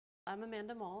I'm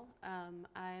Amanda Mole.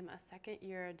 I'm a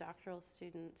second-year doctoral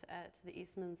student at the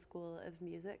Eastman School of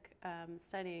Music,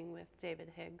 studying with David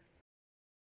Higgs.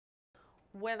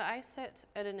 When I sit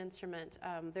at an instrument,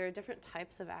 there are different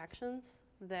types of actions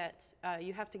that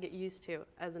you have to get used to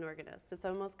as an organist. It's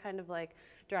almost kind of like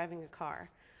driving a car.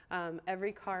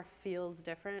 Every car feels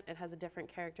different. It has a different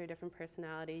character, different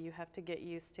personality. You have to get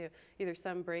used to either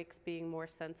some breaks being more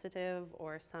sensitive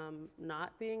or some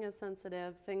not being as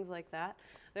sensitive, things like that.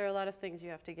 There are a lot of things you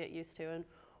have to get used to. And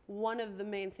one of the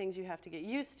main things you have to get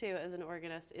used to as an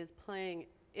organist is playing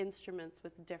instruments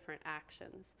with different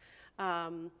actions.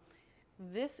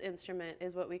 This instrument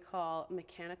is what we call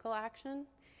mechanical action,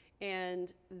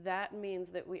 and that means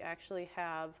that we actually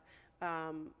have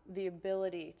the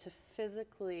ability to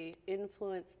physically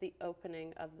influence the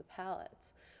opening of the palate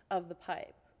of the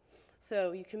pipe.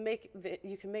 So you can make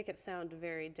it sound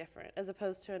very different, as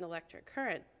opposed to an electric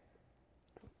current,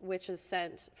 which is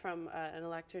sent from an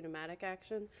electropneumatic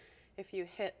action. If you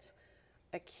hit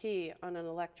a key on an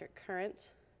electric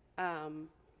current, then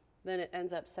it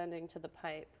ends up sending to the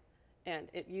pipe, and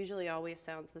it usually always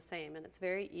sounds the same, and it's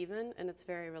very even and it's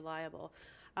very reliable.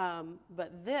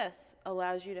 But this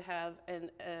allows you to have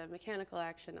a mechanical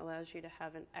action allows you to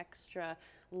have an extra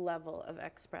level of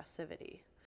expressivity.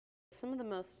 Some of the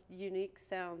most unique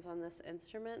sounds on this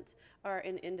instrument are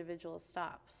in individual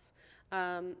stops.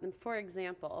 And for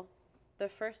example, the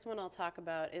first one I'll talk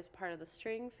about is part of the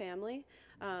string family.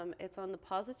 It's on the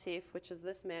positif, which is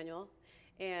this manual,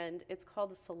 and it's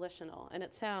called a solitional, and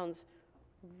it sounds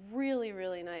really,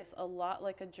 really nice, a lot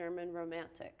like a German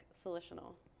romantic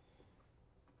solitional.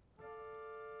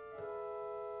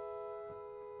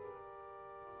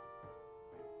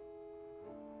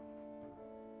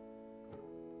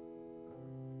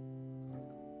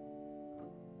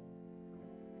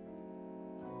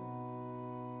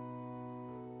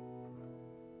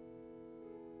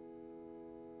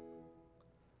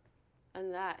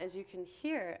 And that, as you can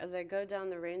hear, as I go down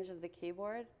the range of the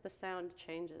keyboard, the sound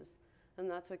changes. And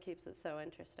that's what keeps it so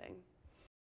interesting.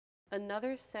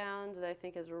 Another sound that I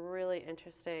think is really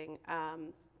interesting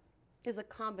is a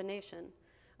combination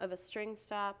of a string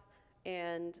stop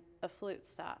and a flute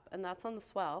stop. And that's on the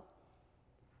swell.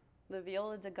 The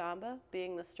viola da gamba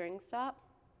being the string stop,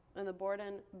 and the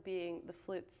borden being the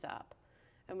flute stop.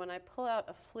 And when I pull out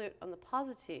a flute on the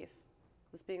positif,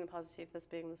 this being the positif, this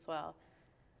being the swell,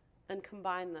 and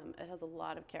combine them, it has a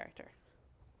lot of character.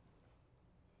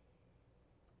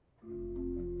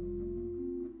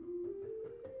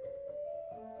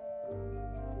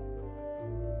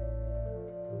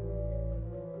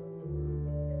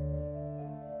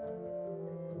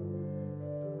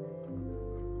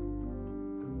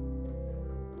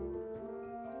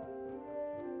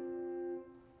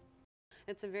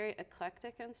 It's a very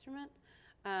eclectic instrument,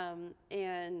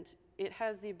 and it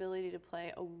has the ability to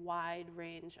play a wide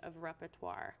range of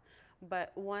repertoire.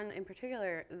 But one in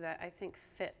particular that I think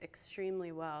fit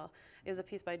extremely well is a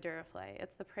piece by Duraflé.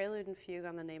 It's the Prelude and Fugue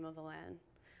on the Name of the Land.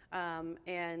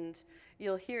 And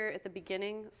you'll hear at the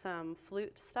beginning some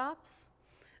flute stops,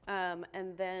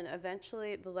 and then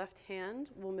eventually the left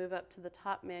hand will move up to the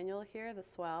top manual here, the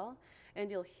swell, and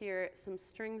you'll hear some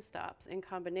string stops in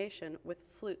combination with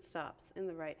flute stops in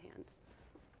the right hand.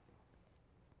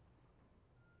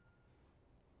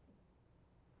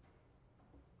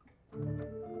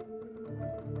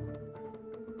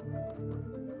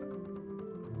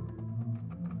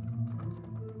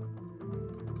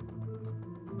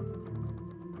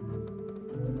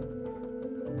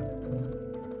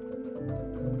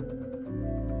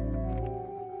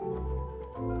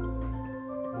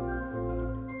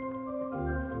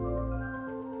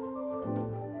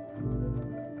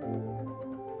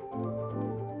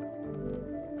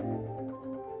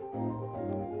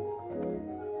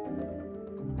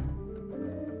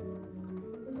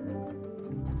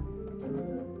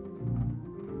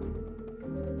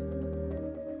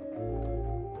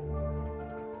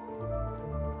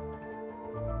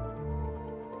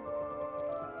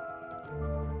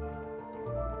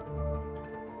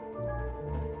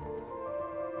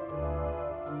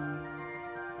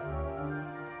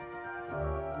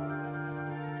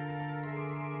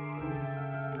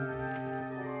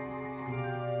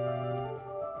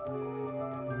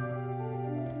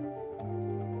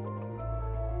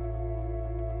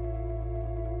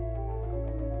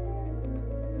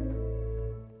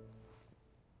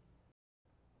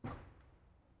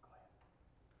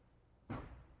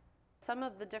 Some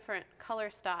of the different color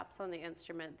stops on the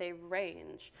instrument, they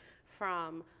range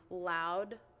from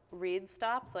loud reed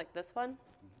stops like this one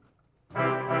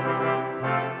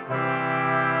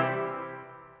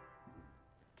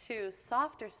to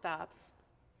softer stops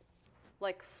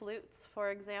like flutes,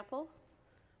 for example,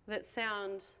 that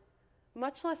sound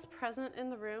much less present in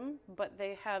the room, but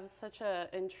they have such an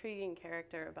intriguing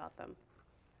character about them.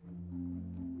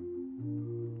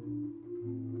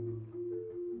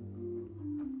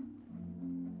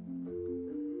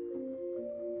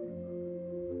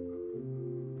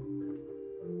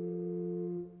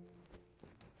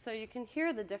 So you can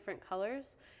hear the different colors,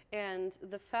 and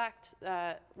the fact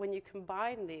that when you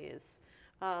combine these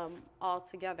all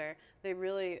together,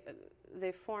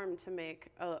 they form to make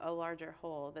a larger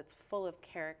whole that's full of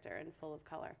character and full of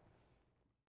color.